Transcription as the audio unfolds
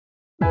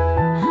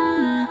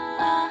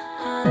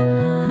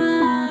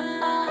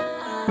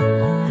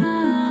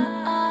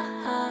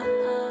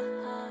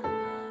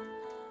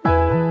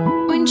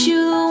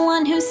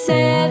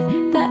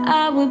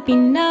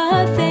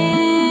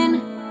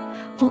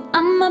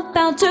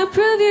about to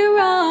prove you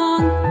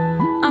wrong.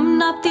 I'm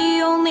not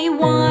the only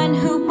one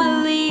who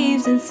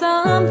believes in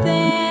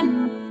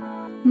something.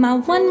 My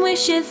one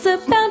wish is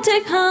about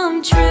to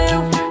come true.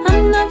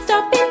 I'm not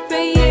stopping for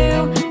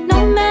you,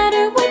 no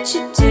matter what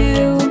you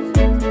do.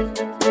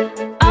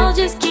 I'll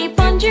just keep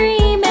on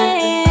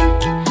dreaming,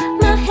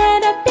 my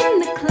head up in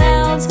the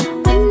clouds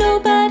when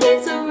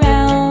nobody's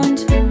around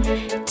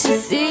to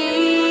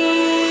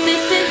see.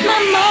 This is my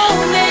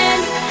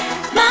moment,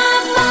 my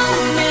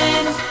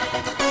moment.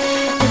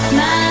 It's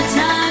my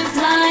time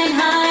flying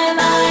high,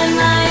 line,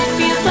 life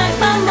feels like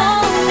my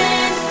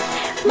moment,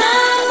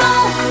 my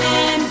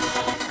moment.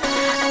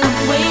 I've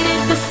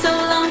waited for so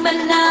long, but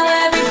now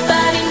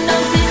everybody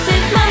knows this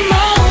is my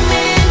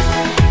moment,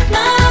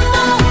 my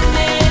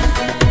moment.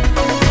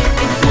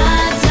 It's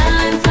my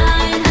time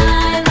flying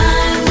high,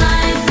 line,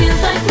 life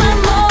feels like my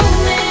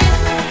moment,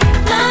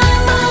 my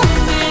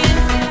moment.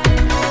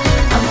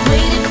 I've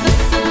waited for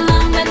so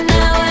long, but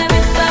now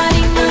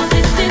everybody knows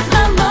this is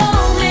my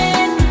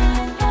moment.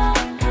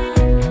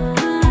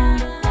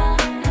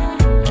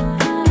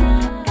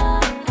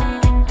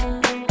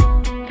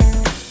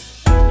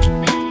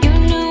 You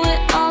knew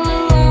it all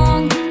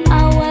along,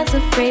 I was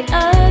afraid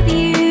of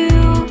you.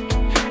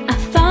 I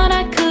thought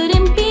I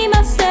couldn't be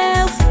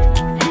myself.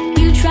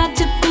 You tried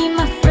to be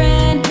my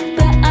friend,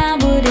 but I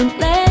wouldn't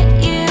let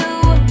you.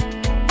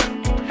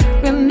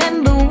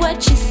 Remember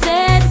what you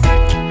said,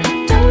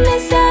 don't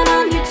miss out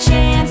on your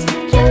chance.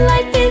 Your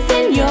life is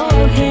in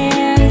your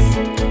hands,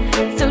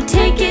 so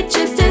take it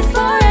just as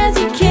far as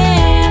you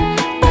can.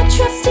 But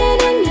trust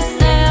it in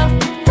yourself,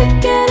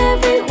 forget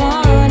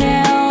everyone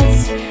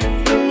else.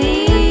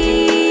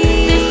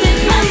 Believe this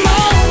is my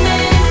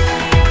moment,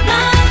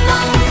 my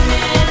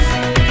moment.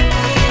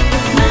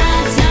 It's my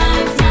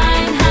time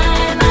flying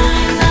high,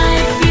 line,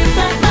 life feels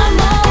like my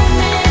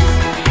moment,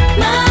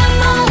 my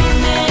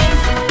moment.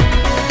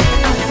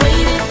 I've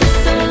waited for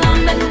so long,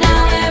 but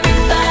now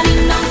everybody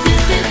knows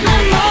this is my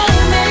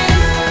moment,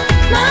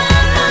 my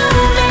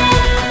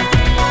moment.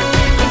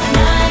 It's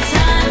my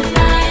time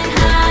flying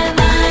high,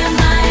 line,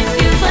 life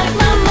feels like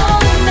my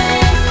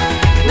moment,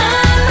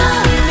 my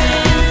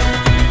moment.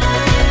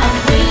 I've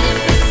waited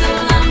for so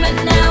long, but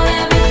now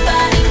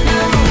everybody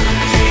knows.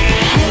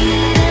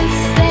 Haters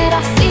said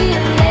I'll see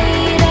you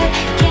later,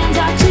 can't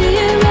talk to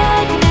you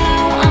right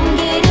now, I'm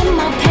getting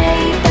my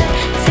paper.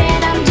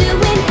 Said I'm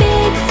doing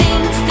big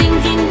things,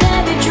 things you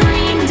never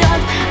dreamed of.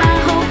 I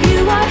hope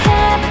you are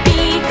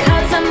happy,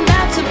 'cause I'm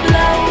about to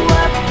blow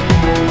up.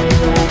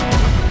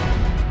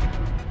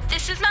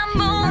 This is my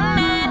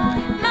moment,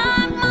 my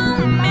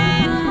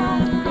moment.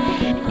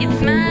 It's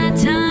my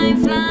time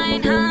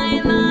flying high,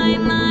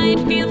 line, light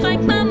feels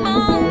like my